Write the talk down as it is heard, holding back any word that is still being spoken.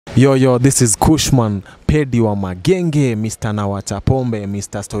Yo, this is Kushman, Pedi wa Magenge, Mr. Nawacha Pombe,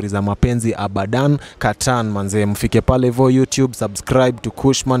 Mr. Stories za Mapenzi Abadan, Katan, manze mfike pale vo YouTube, subscribe to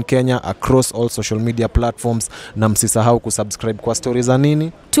Kushman Kenya across all social media platforms, na msisahau kusubscribe kwa Stories za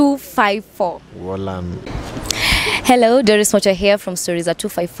nini? 254. Walan. Hello, Doris Mocha here from Stories at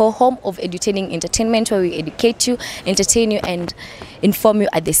 254, home of edutaining entertainment, where we educate you, entertain you, and inform you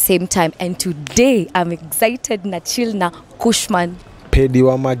at the same time. And today, I'm excited na chill na Kushman. Pedi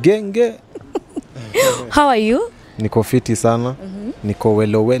wa Magenge. How are you? Niko fiti sana. Niko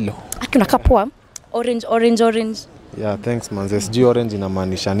welo. Akina kapua. Orange. Yeah, thanks manze. Sijui orange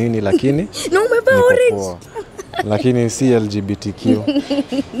inamaanisha nini lakini no, umevaa orange. Lakini si LGBTQ.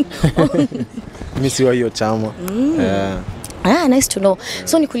 Mimi si wa hiyo chama. Yeah. Nice to know.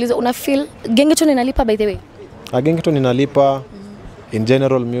 So nikuulize, una feel Gengeton inalipa by the way? Gengeton inalipa. In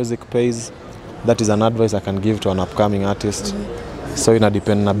general, music pays. That is an advice I can give to an upcoming artist. So ina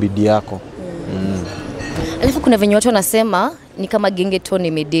depend na bidii yako. Alafu kuna venye watu wanasema ni kama Gengeton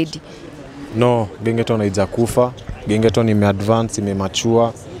imededi. No, Gengeton haijakufa. Gengeton imeadvance,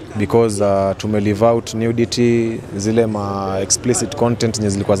 imemature because tumelive out nudity, zile ma explicit content nye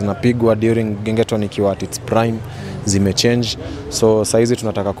zilikuwa zinapigwa during Gengeton ikiwa at its prime zimechange. So saizi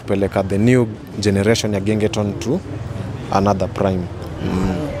tunataka kupeleka the new generation ya Gengeton to another prime.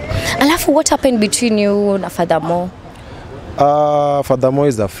 Alafu what happened between you na Furthermore? Furthermore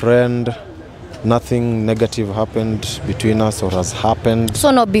is a friend. Nothing negative happened between us or has happened.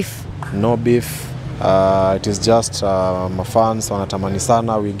 So no beef? No beef. It is just my fans wanatamani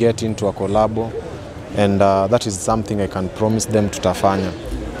sana we get into a collabo, and that is something I can promise them tutafanya.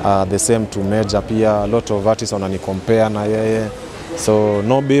 The same to Mejja pia, a lot of artists wanani compare na yeye. So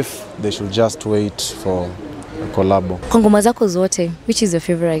no beef, they should just wait for a collabo. Kwa ngoma zako zote, which is your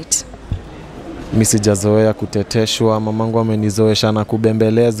favorite? Mimi sijazoea kuteteshwa, mamangu amenizoesha na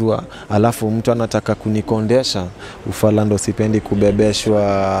kubembelezwa, alafu mtu anataka kunikondesha, ufala ndo sipendi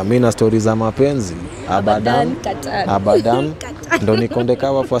kubebeshwa. Mimi na stories za mapenzi abadan ndo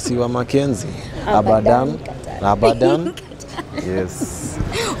nikondeka wafuasi wa Makenzi abadan. Yes.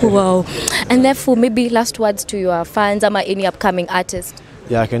 Wow. And therefore maybe last words to your fans ama any upcoming artist?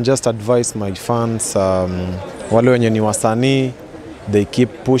 Yeah, I can just advise my fans, wale wenye ni wasanii, they keep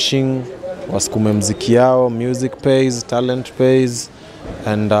pushing, wasikume mziki yao. Music pays, talent pays,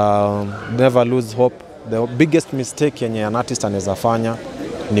 and never lose hope. The biggest mistake yenye an artist anaweza fanya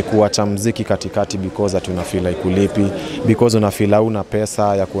ni kuacha mziki katikati because hatuna feel like kulipi, because una feel hauna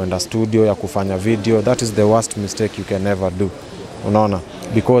pesa ya kuenda studio ya kufanya video. That is the worst mistake you can ever do. Unaona?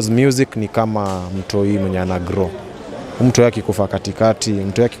 Because music ni kama mtoi mwenye ana grow. Mtu yake kufa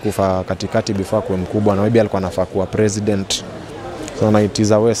katikati before kuwe mkubwa, na maybe alikuwa anafaa kuwa president. So it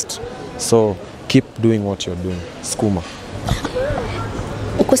is a waste. So keep doing what you're doing. Skuma.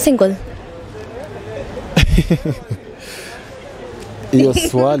 Uko single? Iyo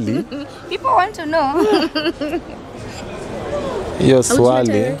swali. People want to know. Iyo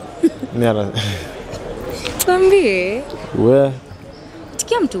swali. Tuambie. We.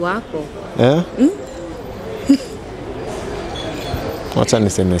 Tikia mtu wako. Wacha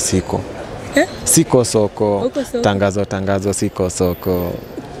niseme siko. Siko soko. Tangazo siko soko.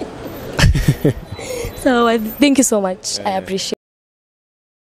 So thank you so much. I appreciate